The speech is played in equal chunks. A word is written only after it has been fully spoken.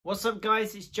What's up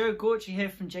guys, it's Joe Gorchie here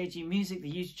from JG Music, the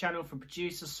YouTube channel for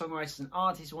producers, songwriters and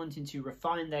artists wanting to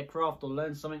refine their craft or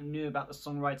learn something new about the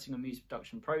songwriting and music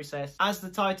production process. As the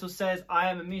title says, I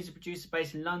am a music producer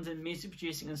based in London. Music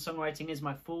producing and songwriting is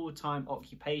my full-time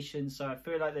occupation, so I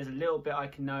feel like there's a little bit I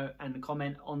can know and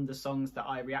comment on the songs that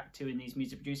I react to in these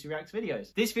Music Producer Reacts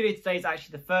videos. This video today is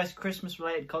actually the first Christmas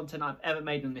related content I've ever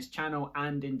made on this channel,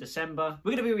 and in December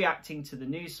we're going to be reacting to the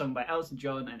new song by Elton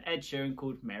John and Ed Sheeran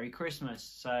called Merry Christmas.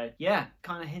 So yeah,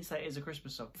 kind of hints that it is a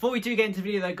Christmas song. Before we do get into the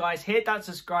video though guys, hit that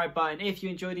subscribe button if you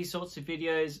enjoy these sorts of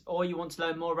videos or you want to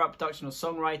learn more about production or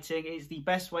songwriting. It's the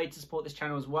best way to support this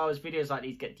channel, as well as videos like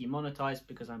these get demonetized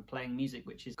because I'm playing music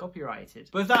which is copyrighted.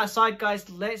 But with that aside guys,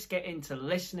 let's get into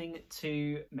listening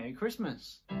to Merry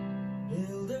Christmas.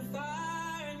 Build a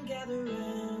fire and gather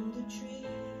around the tree.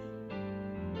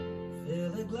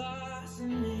 Fill a glass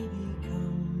and maybe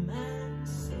come and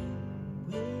sing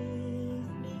with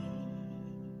me.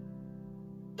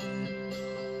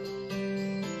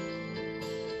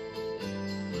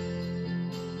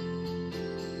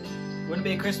 Wouldn't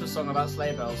be a Christmas song about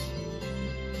sleigh bells.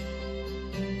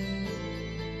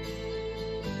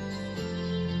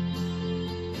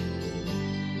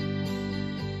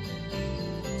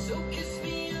 So kiss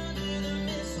me under the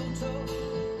mistletoe.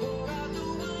 Pour out the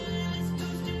wine, let's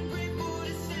toast and pray for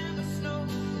December snow.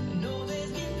 I know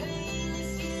there's been pain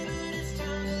this year, but it's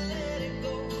time to let it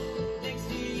go. Next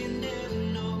year you never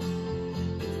know.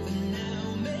 But for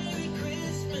now, Merry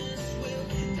Christmas. We'll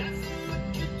dance in the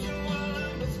kitchen while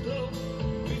embers glow.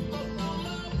 We both know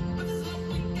love, but this love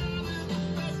we got is the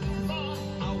best of all.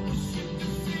 I wish you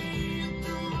could see it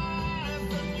through my eyes,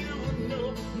 then you would know.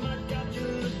 My God, you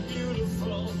look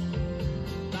beautiful.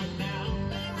 Right now,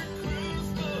 Merry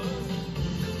Christmas.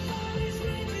 The party's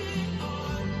raging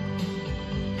on,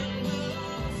 and we'll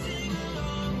all sing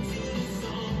along to this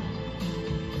song.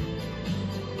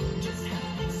 Just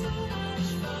having so much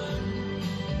fun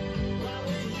while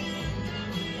we're here, and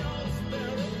we all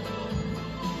spell it wrong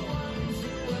for the ones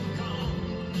who have gone.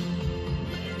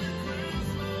 Merry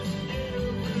Christmas,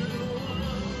 everyone.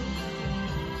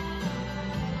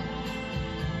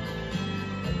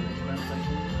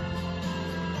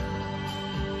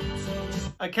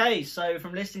 Okay, so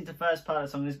from listening to the first part of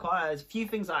the song, there's quite a few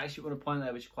things I actually want to point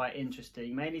out which are quite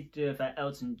interesting, mainly to do with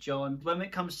Elton John. When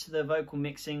it comes to the vocal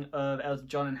mixing of Elton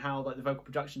John and how like the vocal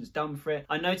production is done for it,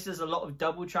 I noticed there's a lot of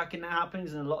double tracking that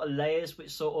happens and a lot of layers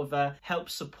which sort of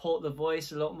helps support the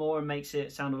voice a lot more and makes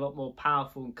it sound a lot more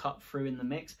powerful and cut through in the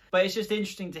mix. But it's just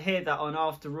interesting to hear that on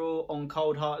After All, on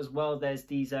Cold Heart as well, there's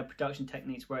these production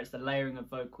techniques where it's the layering of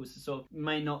vocals that sort of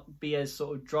may not be as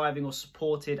sort of driving or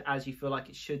supported as you feel like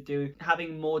it should do.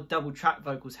 Having more double track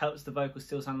vocals helps the vocals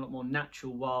still sound a lot more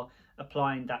natural while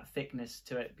applying that thickness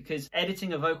to it, because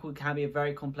editing a vocal can be a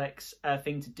very complex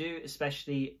thing to do,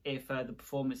 especially if the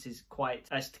performance is quite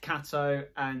staccato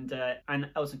and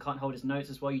Elton can't hold his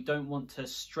notes as well. You don't want to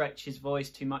stretch his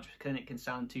voice too much because then it can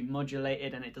sound too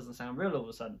modulated and it doesn't sound real all of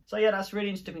a sudden. So yeah, that's really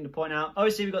interesting to point out.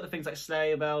 Obviously we've got the things like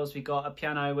sleigh bells, we got a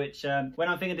piano, which when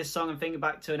I'm thinking of this song, I'm thinking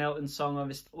back to an Elton song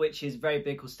obviously, which is very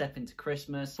big, called Step Into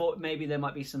Christmas. Thought maybe there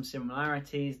might be some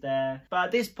similarities there, but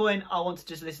at this point I want to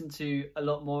just listen to a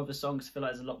lot more of the song because I feel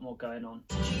like there's a lot more going on.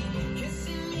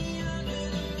 Kissing me under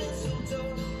the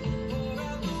mistletoe. Pour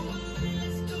out the wine,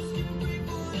 let's toast and pray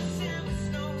for December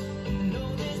snow. I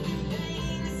know there's been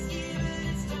pain this year, but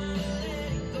it's time to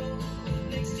let it go.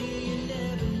 Next year you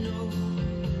never know.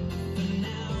 For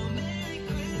now, Merry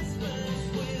Christmas.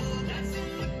 We'll dance in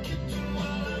the kitchen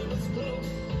while embers glow.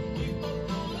 We both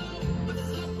know love, but this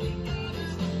love we got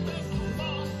is the best of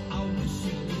all. I wish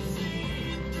you could see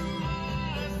it through my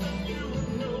eyes, then you would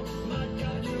know. My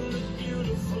God, you look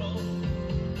beautiful.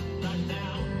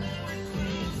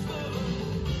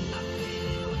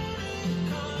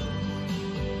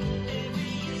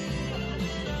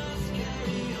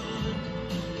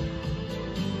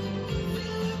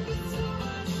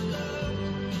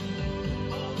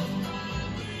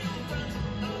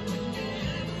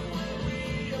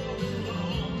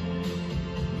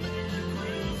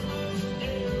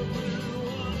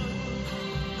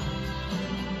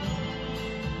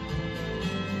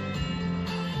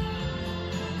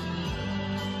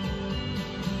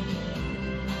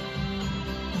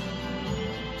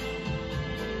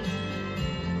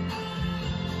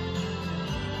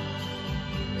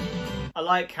 I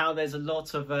like how there's a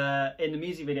lot of, in the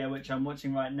music video, which I'm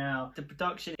watching right now, the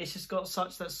production, it's just got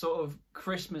such that sort of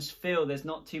Christmas feel. There's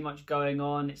not too much going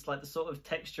on. It's like the sort of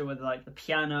texture with like the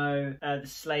piano, the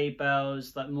sleigh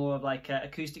bells, like more of like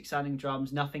acoustic sounding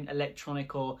drums, nothing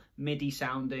electronic or MIDI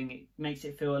sounding. It makes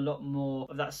it feel a lot more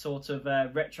of that sort of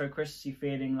retro Christmassy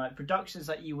feeling, like productions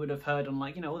that you would have heard on,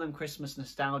 like, you know, all them Christmas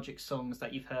nostalgic songs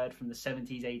that you've heard from the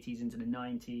 70s, 80s into the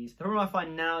 90s. The problem I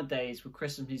find nowadays with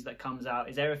Christmas music that comes out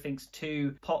is everything's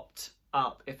too popped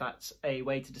up, if that's a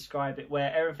way to describe it,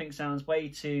 where everything sounds way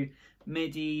too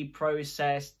MIDI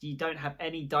processed. You don't have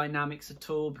any dynamics at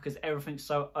all because everything's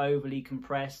so overly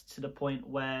compressed to the point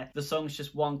where the song's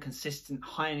just one consistent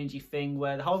high energy thing,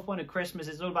 where the whole point of Christmas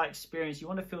is all about experience. You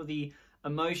want to feel the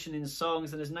emotion in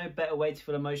songs, and there's no better way to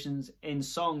feel emotions in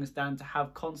songs than to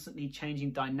have constantly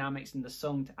changing dynamics in the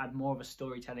song to add more of a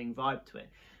storytelling vibe to it.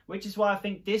 Which is why I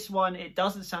think this one, it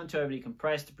doesn't sound too overly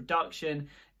compressed. The production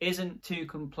isn't too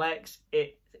complex.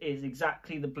 It is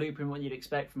exactly the blueprint what you'd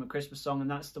expect from a Christmas song, and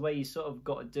that's the way you sort of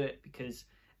got to do it, because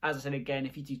as I said again,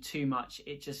 if you do too much,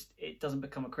 it doesn't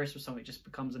become a Christmas song, it just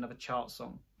becomes another chart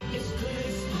song.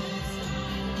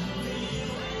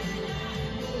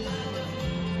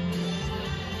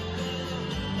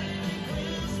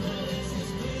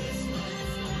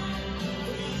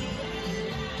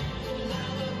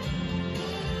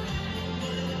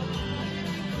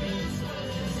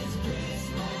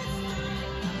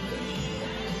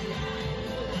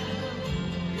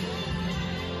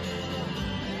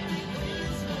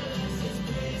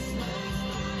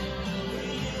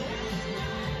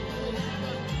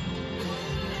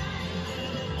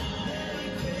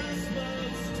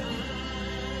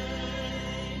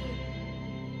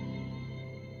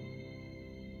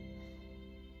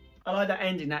 I like that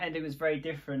ending. That ending was very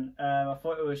different. I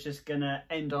thought it was just gonna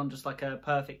end on just like a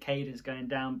perfect cadence going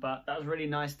down, but that was really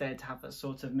nice there to have that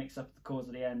sort of mix up of the chords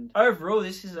at the end. Overall,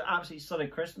 this is an absolutely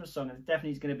solid Christmas song, and it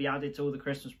definitely is going to be added to all the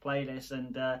Christmas playlists,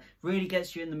 and really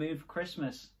gets you in the mood for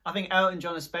Christmas. I think Elton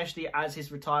John, especially as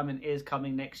his retirement is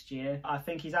coming next year, I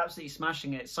think he's absolutely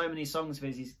smashing it. So many songs of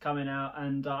his he's coming out,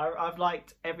 and I've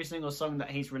liked every single song that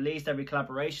he's released, every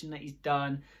collaboration that he's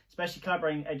done, especially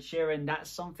collaborating Ed Sheeran. That's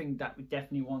something that we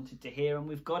definitely wanted to hear, and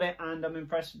we've got it, and I'm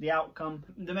impressed with the outcome.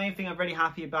 The main thing I'm really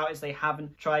happy about is they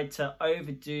haven't tried to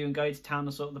overdo and go to town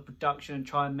on sort of the production and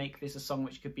try and make this a song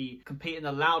which could be compete in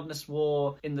the loudness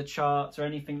war in the charts or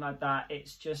anything like that.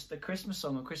 It's just a Christmas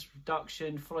song, a Christmas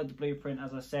production, followed the blueprint,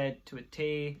 as I said, to a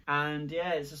T, and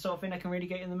yeah, it's the sort of thing that can really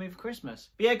get you in the mood for Christmas.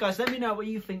 But yeah, guys, let me know what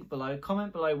you think below.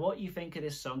 Comment below what you think of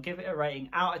this song. Give it a rating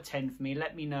out of 10 for me.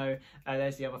 Let me know,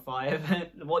 there's the other 5,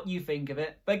 what you think of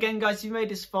it. But again, guys, if you made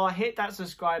this far, hit that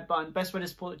subscribe button. Best way to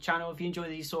support the channel. If you enjoy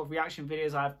these sort of reaction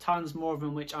videos, I have tons more of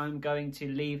them which I'm going to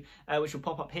leave, which will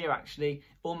pop up here actually,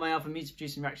 all my other music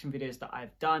producing reaction videos that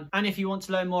I've done. And if you want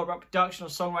to learn more about production or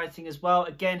songwriting as well,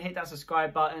 again, hit that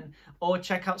subscribe button, or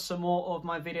check out some more of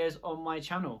my videos on my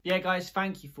channel. Yeah, guys,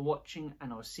 thank you for watching,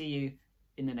 and I'll see you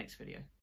in the next video.